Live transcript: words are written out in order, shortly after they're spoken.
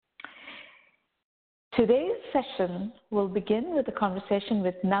Today's session will begin with a conversation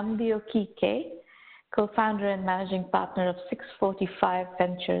with Nnamdi Okeke, co-founder and managing partner of 645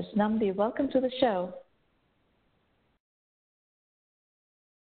 Ventures. Nnamdi, welcome to the show.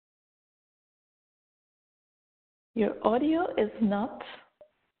 Your audio is not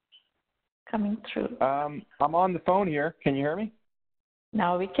coming through. I'm on the phone here. Can you hear me?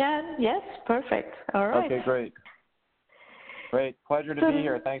 Now we can. Yes, perfect. All right. Okay, great. Great. Pleasure to be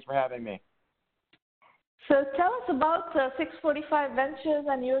here. Thanks for having me. So tell us about 645 Ventures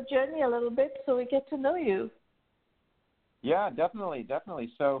and your journey a little bit so we get to know you. Yeah, definitely.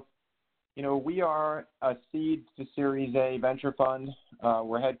 So, we are a seed to Series A venture fund.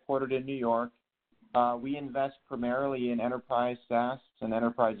 We're headquartered in New York. We invest primarily in enterprise SaaS and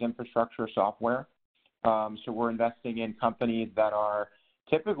enterprise infrastructure software. So we're investing in companies that are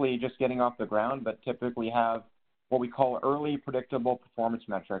typically just getting off the ground, but typically have what we call early predictable performance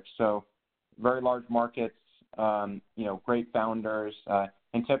metrics. So very large markets, great founders,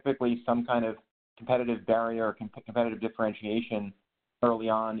 and typically some kind of competitive barrier or competitive differentiation early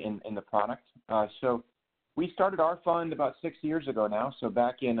on in the product. So we started our fund about 6 years ago now, so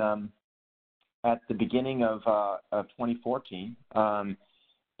back in at the beginning of 2014.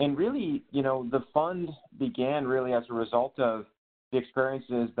 And really, the fund began really as a result of the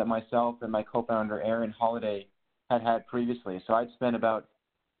experiences that myself and my co-founder, Aaron Holiday, had previously. So I'd spent about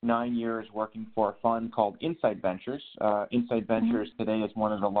 9 years working for a fund called Insight Ventures. Insight Ventures today is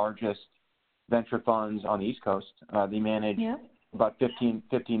one of the largest venture funds on the East Coast. They manage about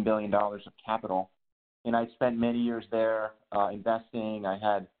 $15 billion of capital. And I spent many years there investing. I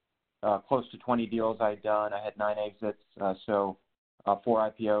had close to 20 deals I'd done. I had 9 exits, 4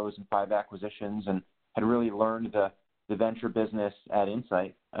 IPOs and 5 acquisitions, and had really learned the venture business at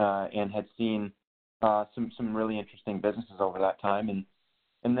Insight and had seen some really interesting businesses over that time.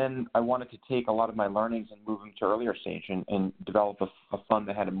 And then I wanted to take a lot of my learnings and move them to earlier stage and develop a fund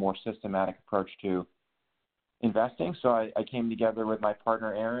that had a more systematic approach to investing. So I came together with my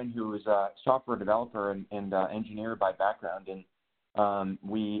partner, Aaron, who is a software developer and engineer by background, and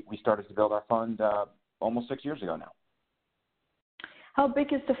we started to build our fund almost 6 years ago now. How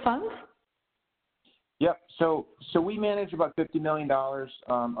big is the fund? Yep. So we manage about $50 million.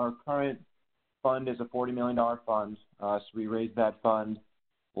 Our current fund is a $40 million fund. So we raised that fund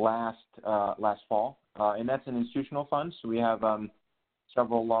last fall, and that's an institutional fund. So we have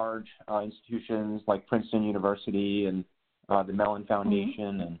several large institutions like Princeton University and the Mellon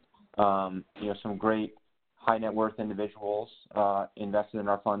Foundation, and some great high net worth individuals invested in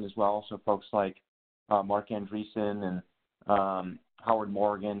our fund as well. So folks like Mark Andreessen and Howard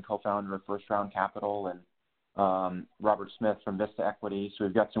Morgan, co-founder of First Round Capital, and Robert Smith from Vista Equity. So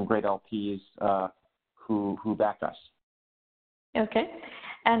we've got some great LPs who back us. Okay.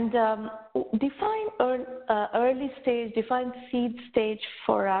 And define early stage, define seed stage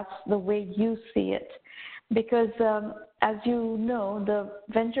for us the way you see it. Because as you know, the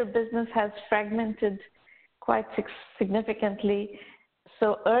venture business has fragmented quite significantly.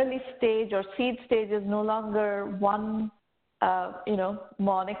 So early stage or seed stage is no longer one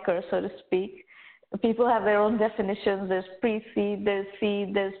moniker, so to speak. People have their own definitions. There's pre-seed, there's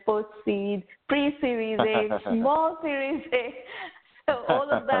seed, there's post-seed, pre-series A, small series A. So all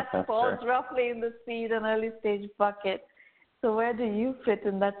of that falls roughly in the seed and early stage bucket. So where do you fit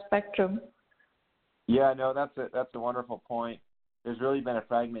in that spectrum? Yeah, no, that's a wonderful point. There's really been a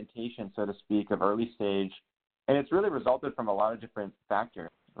fragmentation, so to speak, of early stage, and it's really resulted from a lot of different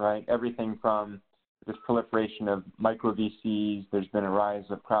factors, right? Everything from this proliferation of micro VCs, there's been a rise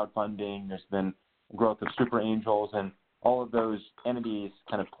of crowdfunding, there's been growth of super angels, and all of those entities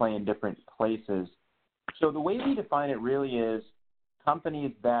kind of play in different places. So the way we define it really is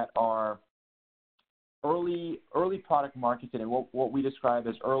companies that are early product market fit, and what we describe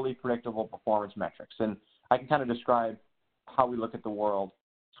as early predictable performance metrics. And I can kind of describe how we look at the world.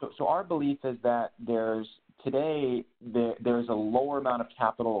 So our belief is that there's a lower amount of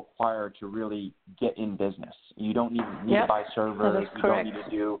capital required to really get in business. You don't need to buy servers. You don't need to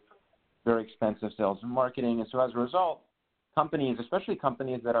do very expensive sales and marketing. And so as a result, companies, especially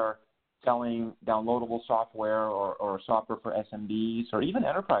companies that are selling downloadable software or software for SMBs or even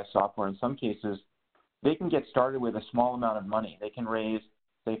enterprise software in some cases, they can get started with a small amount of money. They can raise,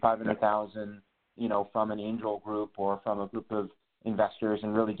 say, $500,000, from an angel group or from a group of investors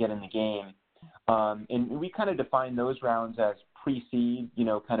and really get in the game. And we kind of define those rounds as pre-seed,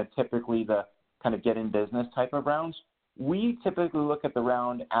 kind of typically the kind of get in business type of rounds. We typically look at the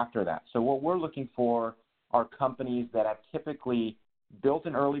round after that. So what we're looking for are companies that have typically built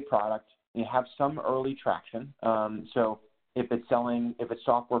an early product, you have some early traction. So if it's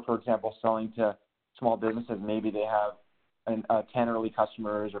software, for example, selling to small businesses. Maybe they have 10 early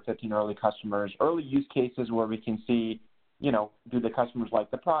customers or 15 early customers, early use cases where we can see, do the customers like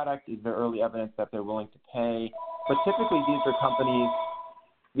the product? Is there early evidence that they're willing to pay? But typically these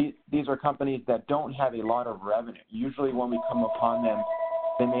are companies that don't have a lot of revenue. Usually when we come upon them,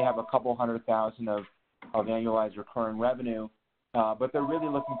 they may have a couple $100,000 of annualized recurring revenue, but they're really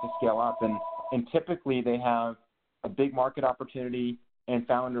looking to scale up. And typically they have a big market opportunity and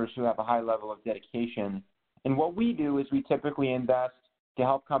founders who have a high level of dedication. And what we do is we typically invest to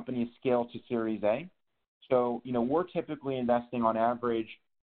help companies scale to Series A. So, we're typically investing on average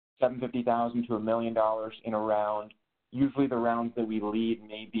 $750,000 to $1 million in a round. Usually the rounds that we lead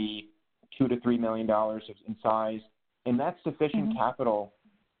may be $2 to $3 million in size. And that's sufficient capital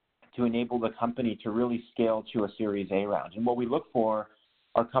to enable the company to really scale to a Series A round. And what we look for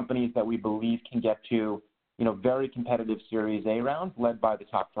are companies that we believe can get to, very competitive Series A rounds led by the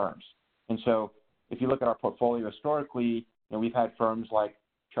top firms. And so if you look at our portfolio historically, we've had firms like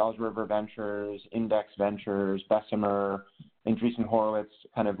Charles River Ventures, Index Ventures, Bessemer, and Andreessen Horowitz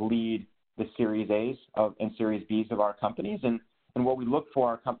kind of lead the Series A's and Series B's of our companies. And what we look for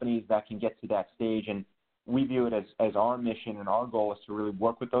are companies that can get to that stage. And we view it as our mission and our goal is to really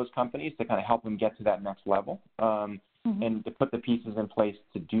work with those companies to kind of help them get to that next level and to put the pieces in place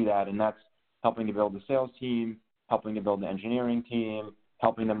to do that. And that's helping to build the sales team, helping to build the engineering team,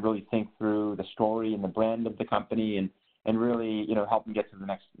 helping them really think through the story and the brand of the company and really, help them get to the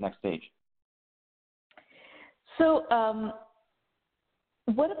next stage. So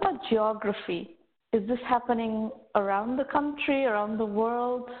what about geography? Is this happening around the country, around the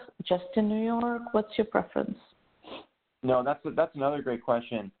world, just in New York? What's your preference? No, that's another great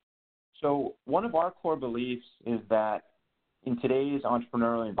question. So one of our core beliefs is that in today's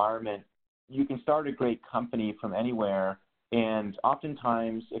entrepreneurial environment, you can start a great company from anywhere. And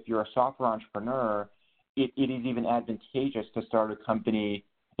oftentimes, if you're a software entrepreneur, it is even advantageous to start a company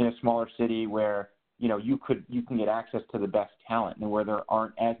in a smaller city where you can get access to the best talent and where there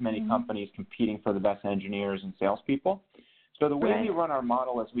aren't as many companies competing for the best engineers and salespeople. So the way we run our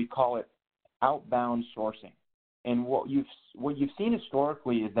model is we call it outbound sourcing. And what you've seen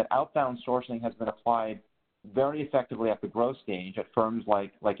historically is that outbound sourcing has been applied very effectively at the growth stage at firms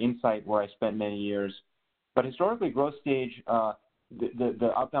like Insight, where I spent many years. But historically, growth stage,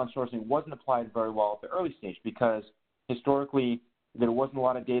 the outbound sourcing wasn't applied very well at the early stage because historically there wasn't a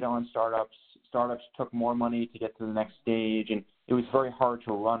lot of data on startups. Startups took more money to get to the next stage, and it was very hard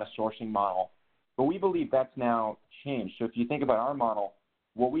to run a sourcing model. But we believe that's now changed. So if you think about our model,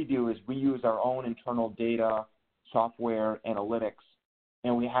 what we do is we use our own internal data, software, analytics,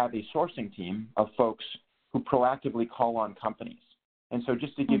 and we have a sourcing team of folks who proactively call on companies. And so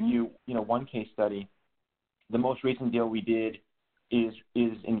just to give you, one case study, the most recent deal we did is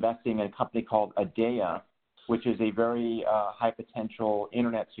investing in a company called Adaya, which is a very high potential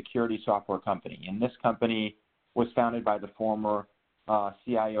internet security software company. And this company was founded by the former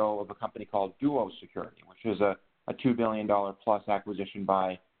CIO of a company called Duo Security, which is a $2 billion plus acquisition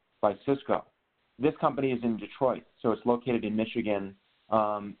by Cisco. This company is in Detroit, so it's located in Michigan.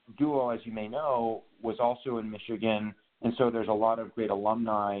 Duo, as you may know, was also in Michigan, and so there's a lot of great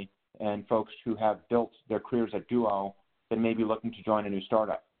alumni and folks who have built their careers at Duo that may be looking to join a new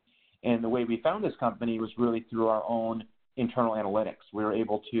startup. And the way we found this company was really through our own internal analytics. We were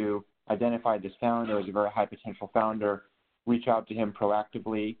able to identify this founder as a very high potential founder, reach out to him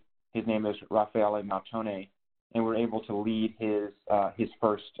proactively. His name is Raffaele Mautone, and we're able to lead his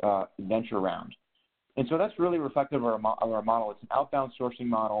first venture round. And so that's really reflective of our model. It's an outbound sourcing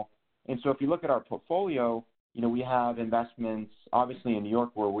model. And so if you look at our portfolio, we have investments, obviously in New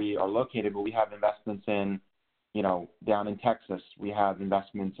York where we are located, but we have investments in, down in Texas. We have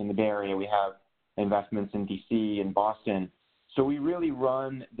investments in the Bay Area. We have investments in D.C. and Boston. So we really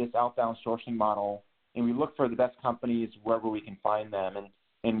run this outbound sourcing model, and we look for the best companies wherever we can find them.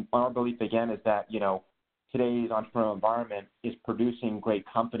 And our belief, again, is that, today's entrepreneurial environment is producing great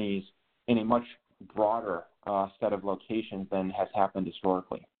companies in a much broader set of locations than has happened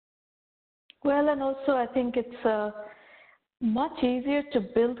historically. Well, and also I think it's much easier to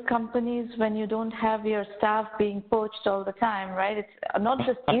build companies when you don't have your staff being poached all the time, right? It's not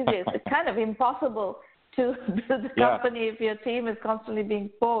just easier, it's kind of impossible to build a company if your team is constantly being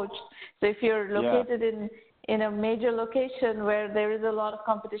poached. So if you're located in a major location where there is a lot of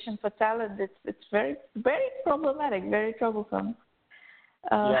competition for talent, it's very, very problematic, very troublesome.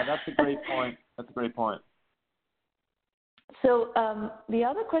 That's a great point. So the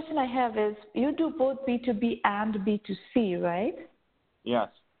other question I have is, you do both B2B and B2C, right? Yes.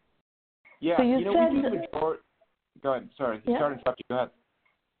 Yeah. So you said, go ahead. Sorry. Sorry to interrupt you. Go ahead.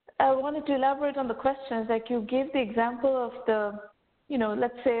 I wanted to elaborate on the questions. Like you gave the example of the,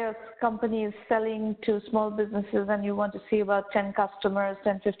 let's say a company is selling to small businesses and you want to see about 10 customers,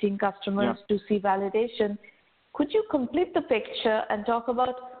 10, 15 customers to see validation. Could you complete the picture and talk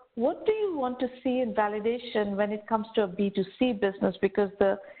about what do you want to see in validation when it comes to a B2C business? Because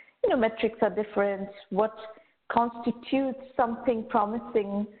the metrics are different. What constitutes something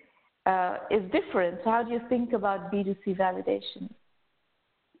promising is different. So how do you think about B2C validation?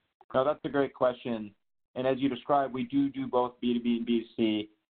 No, that's a great question. And as you described, we do both B2B and B2C.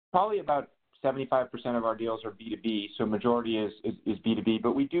 Probably about 75% of our deals are B2B, so majority is B2B.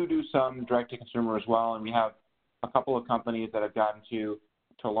 But we do some direct-to-consumer as well, and we have a couple of companies that have gotten to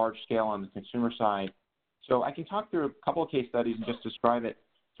a large scale on the consumer side. So I can talk through a couple of case studies and just describe it.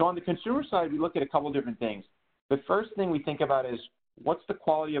 So on the consumer side, we look at a couple of different things. The first thing we think about is what's the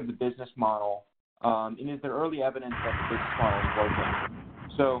quality of the business model, and is there early evidence that the business model is working?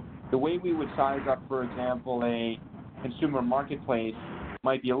 So the way we would size up, for example, a consumer marketplace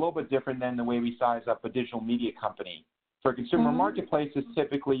might be a little bit different than the way we size up a digital media company. For consumer marketplaces,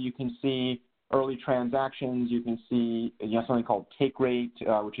 typically you can see early transactions, you can see something called take rate,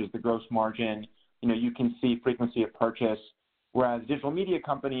 which is the gross margin. You can see frequency of purchase. Whereas digital media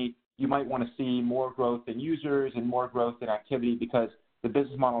company, you might want to see more growth in users and more growth in activity because the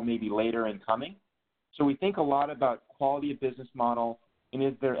business model may be later in coming. So we think a lot about quality of business model, and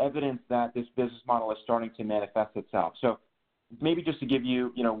is there evidence that this business model is starting to manifest itself? So maybe just to give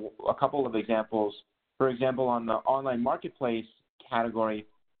you, a couple of examples. For example, on the online marketplace category,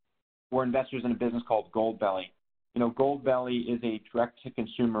 we're investors in a business called Goldbelly. Goldbelly is a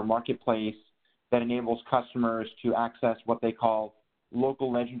direct-to-consumer marketplace that enables customers to access what they call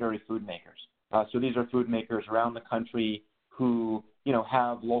local legendary food makers. So these are food makers around the country who,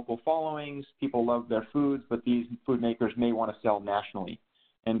 have local followings. People love their foods, but these food makers may want to sell nationally.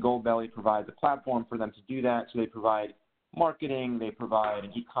 And Goldbelly provides a platform for them to do that. So they provide marketing, they provide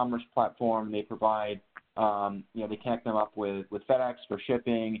an e-commerce platform, they provide, they connect them up with FedEx for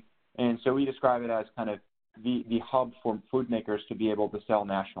shipping. And so we describe it as kind of the hub for food makers to be able to sell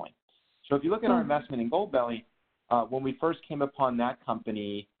nationally. So if you look at our investment in Goldbelly, when we first came upon that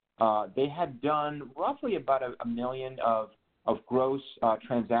company, they had done roughly about a million of gross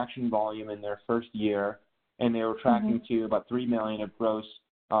transaction volume in their first year, and they were tracking to about 3 million of gross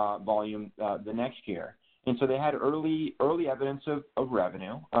volume the next year. And so they had early evidence of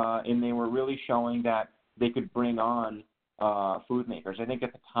revenue, and they were really showing that they could bring on food makers. I think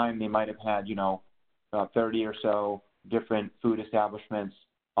at the time they might have had 30 or so different food establishments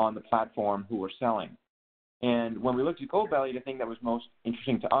on the platform who were selling. And when we looked at Goldbelly, the thing that was most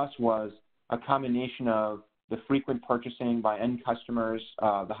interesting to us was a combination of the frequent purchasing by end customers,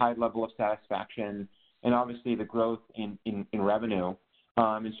 the high level of satisfaction, and obviously the growth in revenue.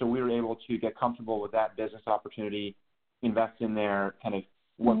 And so we were able to get comfortable with that business opportunity, invest in their kind of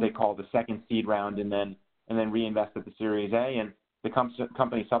what they call the second seed round, and then reinvest at the Series A. And the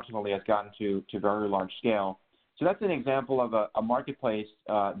company subsequently has gotten to very large scale. So that's an example of a marketplace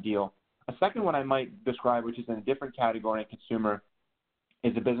deal. A second one I might describe, which is in a different category in consumer,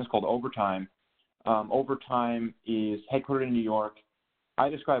 is a business called Overtime. Overtime is headquartered in New York. I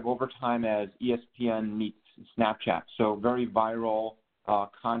describe Overtime as ESPN meets Snapchat, so very viral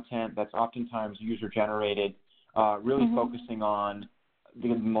content that's oftentimes user-generated, really focusing on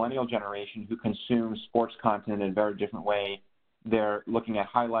the millennial generation who consumes sports content in a very different way. They're looking at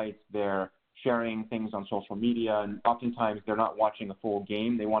highlights, they're sharing things on social media, and oftentimes they're not watching a full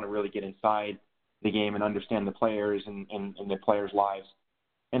game. They want to really get inside the game and understand the players and the players' lives.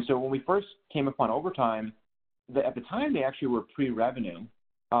 And so when we first came upon Overtime, at the time they actually were pre-revenue,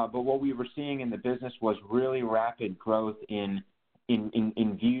 but what we were seeing in the business was really rapid growth in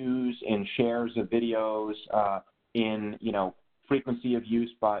views, in shares of videos, in frequency of use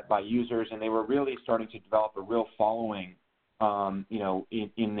by users, and they were really starting to develop a real following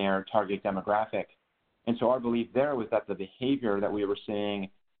in their target demographic. And so our belief there was that the behavior that we were seeing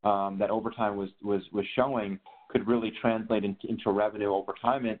that Overtime was showing could really translate into revenue over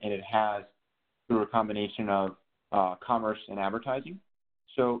time, and it has through a combination of commerce and advertising.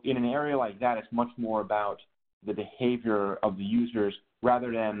 So in an area like that, it's much more about the behavior of the users rather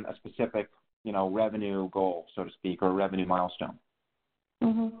than a specific, revenue goal, so to speak, or revenue milestone.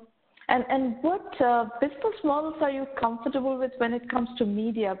 And what business models are you comfortable with when it comes to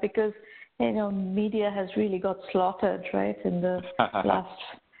media? Because, media has really got slaughtered, right, in the last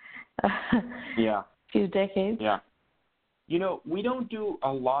few decades. Yeah. We don't do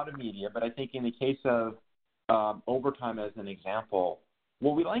a lot of media, but I think in the case of Overtime as an example,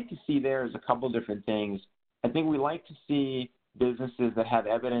 what we like to see there is a couple different things. I think we like to see businesses that have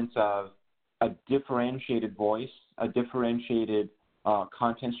evidence of a differentiated voice, a differentiated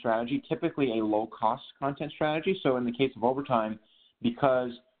content strategy, typically a low-cost content strategy. So in the case of Overtime,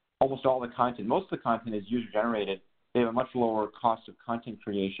 because almost all the content, most of the content is user-generated, they have a much lower cost of content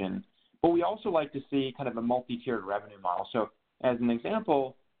creation. But we also like to see kind of a multi-tiered revenue model. So as an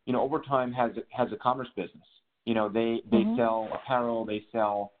example, Overtime has a commerce business. They sell apparel, they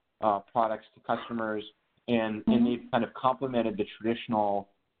sell products to customers, and they've kind of complemented the traditional,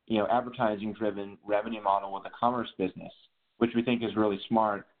 advertising-driven revenue model with a commerce business, which we think is really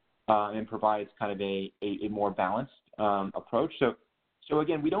smart and provides kind of a more balanced approach. So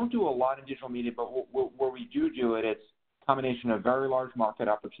again, we don't do a lot in digital media, but where we do it, it's a combination of very large market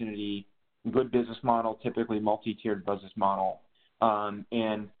opportunity, good business model, typically multi-tiered business model,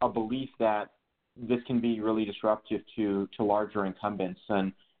 and a belief that this can be really disruptive to larger incumbents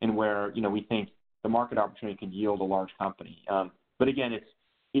and where, we think the market opportunity can yield a large company. But again,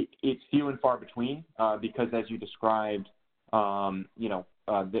 it's few and far between because as you described,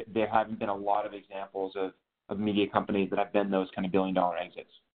 there haven't been a lot of examples of media companies that have been those kind of billion-dollar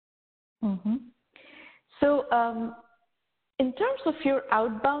exits. Mm-hmm. So in terms of your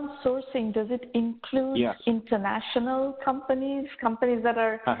outbound sourcing, does it include international companies that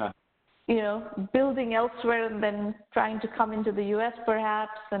are, building elsewhere and then trying to come into the U.S.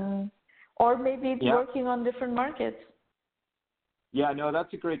 perhaps, or maybe working on different markets? Yeah, no,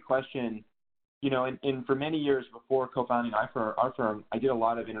 that's a great question. And for many years before co-founding our firm, I did a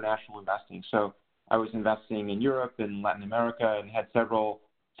lot of international investing. So I was investing in Europe and Latin America and had several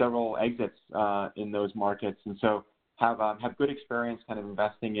exits in those markets, and so have good experience kind of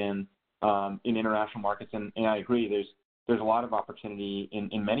investing in international markets. And I agree, there's a lot of opportunity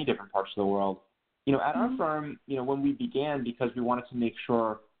in many different parts of the world. At our firm, when we began, because we wanted to make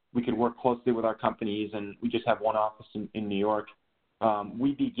sure we could work closely with our companies, and we just have one office in New York,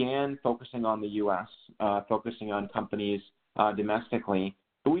 we began focusing on the U.S., focusing on companies domestically.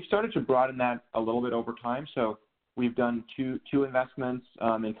 But we've started to broaden that a little bit over time. So we've done two investments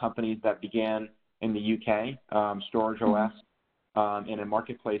in companies that began in the UK, StorageOS, and a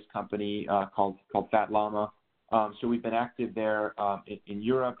marketplace company called Fat Llama. So we've been active there in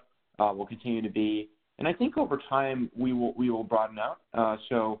Europe. We'll continue to be, and I think over time we will broaden out.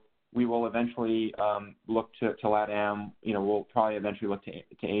 So we will eventually look to LATAM. We'll probably eventually look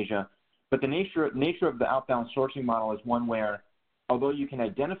to Asia. But the nature of the outbound sourcing model is one where, although you can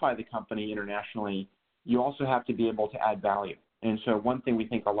identify the company internationally, you also have to be able to add value. And so one thing we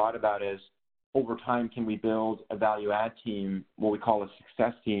think a lot about is, over time, can we build a value add team, what we call a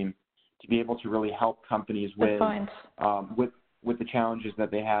success team, to be able to really help companies with the challenges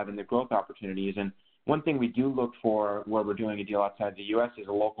that they have and the growth opportunities. And one thing we do look for where we're doing a deal outside the U.S. is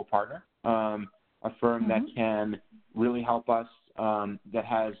a local partner, a firm that can really help us, that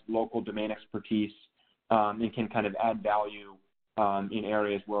has local domain expertise, and can kind of add value in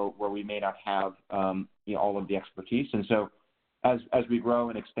areas where we may not have all of the expertise. And so as we grow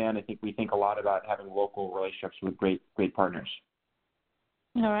and expand, I think we think a lot about having local relationships with great partners.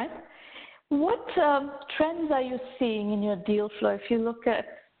 All right. What trends are you seeing in your deal flow? If you look at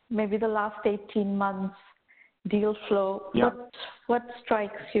maybe the last 18 months deal flow, what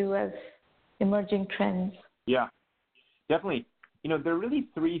strikes you as emerging trends? Yeah, definitely. There are really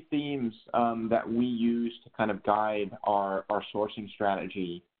three themes that we use to kind of guide our sourcing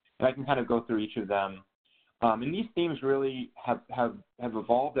strategy, and I can kind of go through each of them. And these themes really have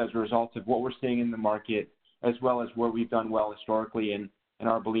evolved as a result of what we're seeing in the market, as well as where we've done well historically, and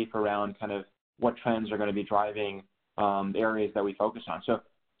our belief around kind of what trends are going to be driving the areas that we focus on. So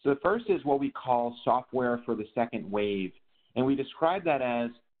the first is what we call software for the second wave, and we describe that as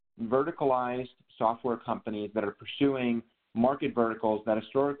verticalized software companies that are pursuing market verticals that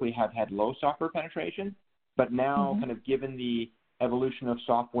historically have had low software penetration, but now kind of given the evolution of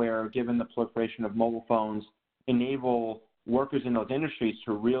software, given the proliferation of mobile phones, enable workers in those industries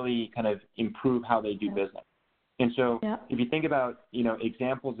to really kind of improve how they do business. And so if you think about,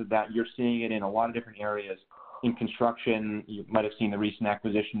 examples of that, you're seeing it in a lot of different areas. In construction, you might have seen the recent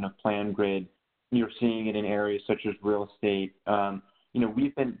acquisition of PlanGrid. You're seeing it in areas such as real estate.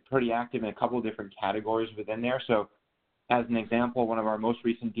 We've been pretty active in a couple of different categories within there. So as an example, one of our most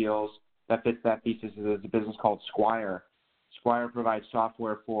recent deals that fits that thesis is a business called Squire. Squire provides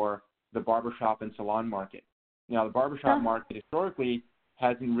software for the barbershop and salon market. Now, the barbershop market historically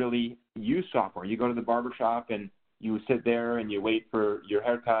hasn't really used software. You go to the barbershop and you sit there and you wait for your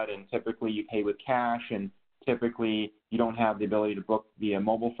haircut, and typically you pay with cash, and typically you don't have the ability to book via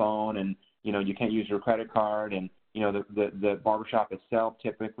mobile phone, and you can't use your credit card, and the barbershop itself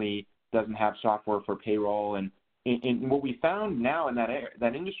typically doesn't have software for payroll, and what we found now in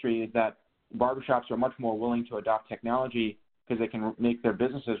that industry is that barbershops are much more willing to adopt technology because they can make their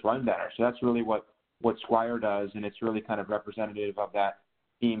businesses run better. So that's really what Squire does, and it's really kind of representative of that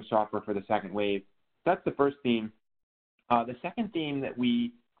theme, software for the second wave. That's the first theme. The second theme that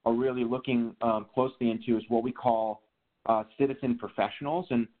we are really looking closely into is what we call citizen professionals,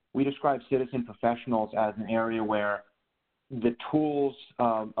 and we describe citizen professionals as an area where the tools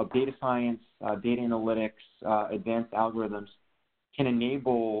of data science, data analytics, advanced algorithms can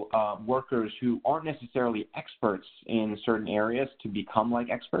enable workers who aren't necessarily experts in certain areas to become like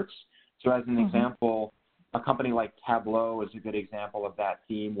experts. So as an example, a company like Tableau is a good example of that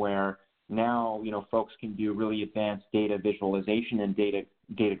theme, where now, folks can do really advanced data visualization and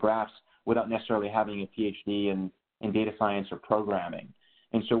data graphs without necessarily having a PhD in data science or programming.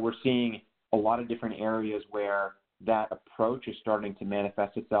 And so we're seeing a lot of different areas where that approach is starting to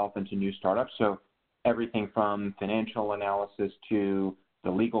manifest itself into new startups. So everything from financial analysis to the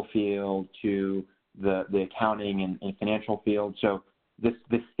legal field to the accounting and financial field. So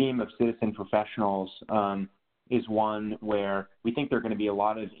this theme of citizen professionals is one where we think there are going to be a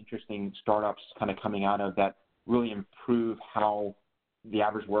lot of interesting startups kind of coming out of that really improve how the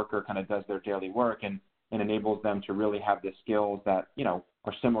average worker kind of does their daily work and enables them to really have the skills that,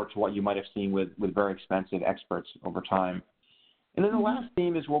 are similar to what you might have seen with very expensive experts over time. And then the last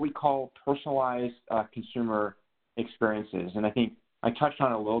theme is what we call personalized consumer experiences. And I think I touched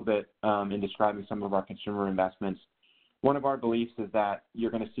on it a little bit in describing some of our consumer investments. One of our beliefs is that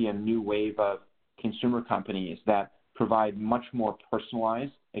you're going to see a new wave of consumer companies that provide much more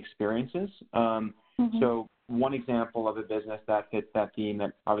personalized experiences. So one example of a business that fits that theme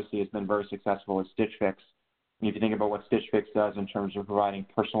that obviously has been very successful is Stitch Fix. And if you think about what Stitch Fix does in terms of providing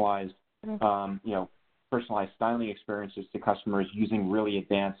personalized, personalized styling experiences to customers using really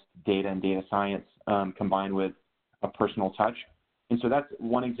advanced data and data science combined with a personal touch. And so that's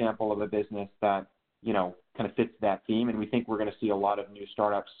one example of a business that, kind of fits that theme. And we think we're going to see a lot of new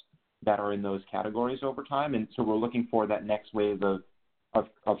startups that are in those categories over time. And so we're looking for that next wave of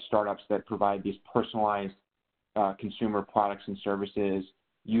startups that provide these personalized consumer products and services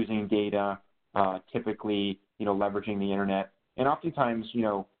using data, typically, leveraging the internet, and oftentimes,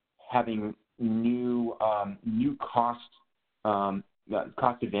 having new cost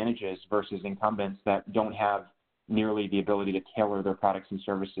advantages versus incumbents that don't have nearly the ability to tailor their products and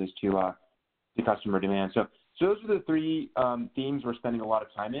services to customer demand. So those are the three themes we're spending a lot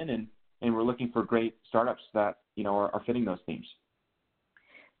of time in, and we're looking for great startups that are fitting those themes.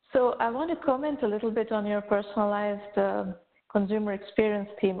 So I want to comment a little bit on your personalized consumer experience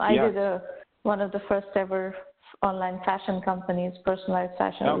theme. I did one of the first ever online fashion companies, personalized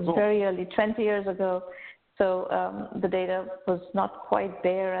fashion. It was very early, 20 years ago. So the data was not quite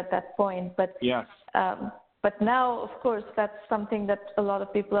there at that point. But but now, of course, that's something that a lot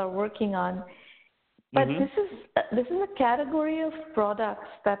of people are working on. But this is a category of products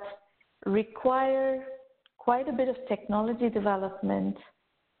that require quite a bit of technology development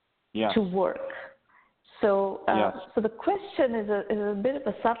to work. So so the question is a bit of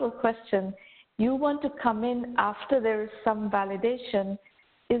a subtle question. You want to come in after there is some validation.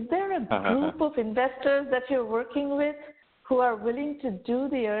 Is there a group of investors that you're working with who are willing to do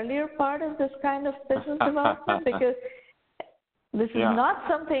the earlier part of this kind of business development? Because this is not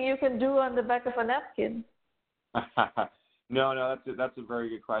something you can do on the back of a napkin. No, that's a very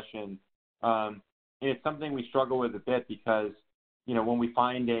good question. And it's something we struggle with a bit because, when we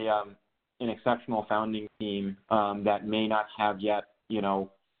find an exceptional founding team that may not have yet,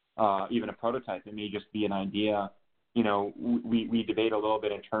 even a prototype, it may just be an idea, we debate a little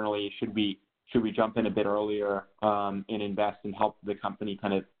bit internally, should we jump in a bit earlier and invest and help the company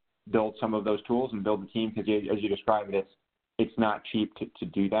kind of build some of those tools and build the team? Because as you described it, it's not cheap to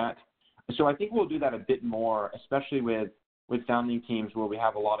do that. So I think we'll do that a bit more, especially with founding teams where we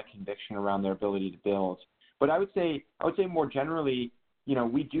have a lot of conviction around their ability to build. But I would say more generally,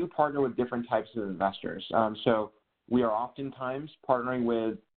 we do partner with different types of investors. So we are oftentimes partnering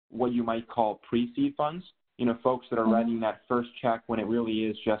with what you might call pre-seed funds, folks that are writing that first check when it really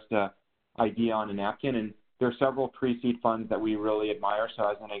is just an idea on a napkin. And there are several pre-seed funds that we really admire. So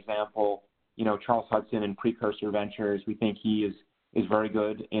as an example, Charles Hudson and Precursor Ventures, we think he is very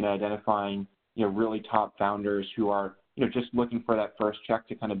good in identifying, really top founders who are, just looking for that first check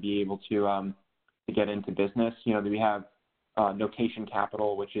to kind of be able to get into business. We have Notation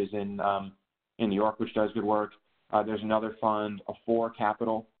Capital, which is in New York, which does good work. There's another fund, Afore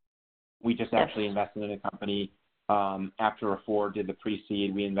Capital. We just actually invested in a company after Afore did the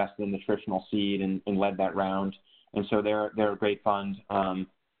pre-seed. We invested in the traditional seed and led that round. And so they're a great fund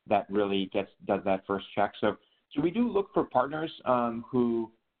that really does that first check. So So we do look for partners who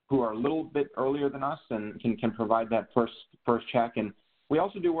are a little bit earlier than us and can provide that first check. And we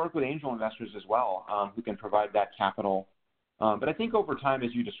also do work with angel investors as well, who can provide that capital. But I think over time,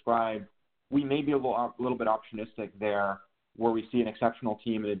 as you described, we may be a little bit opportunistic there, where we see an exceptional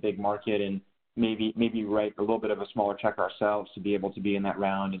team in a big market and maybe write a little bit of a smaller check ourselves to be able to be in that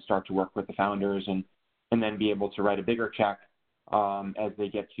round and start to work with the founders and then be able to write a bigger check as they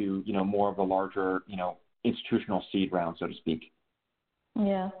get to, more of a larger, institutional seed round, so to speak.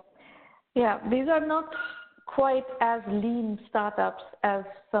 Yeah. Yeah. These are not quite as lean startups as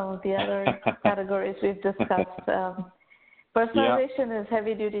some of the other categories we've discussed. Personalization is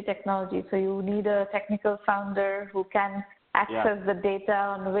heavy-duty technology, so you need a technical founder who can access the data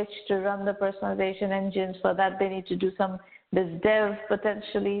on which to run the personalization engines. For that, they need to do some biz dev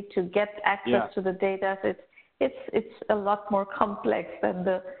potentially to get access to the data. So it's a lot more complex than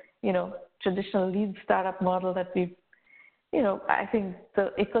the traditional lean startup model that we've. I think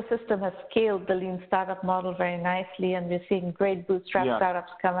the ecosystem has scaled the lean startup model very nicely, and we're seeing great bootstrap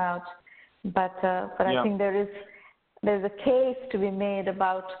startups come out. But I think there's a case to be made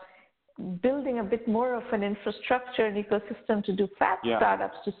about building a bit more of an infrastructure and ecosystem to do fast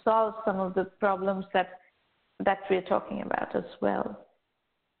startups to solve some of the problems that we're talking about as well.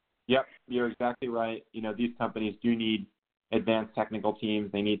 Yep, you're exactly right. These companies do need advanced technical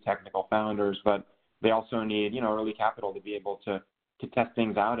teams. They need technical founders, but they also need, early capital to be able to test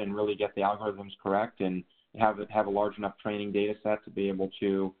things out and really get the algorithms correct and have a large enough training data set to be able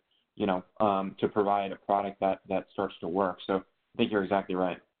to, to provide a product that starts to work. So I think you're exactly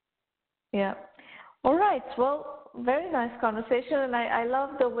right. Yeah. All right. Well, very nice conversation. And I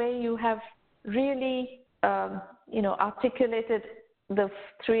love the way you have really, articulated the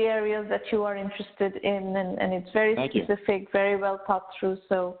three areas that you are interested in. And it's very specific, very well thought through.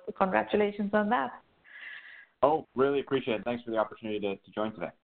 So congratulations on that. Oh, really appreciate it. Thanks for the opportunity to join today.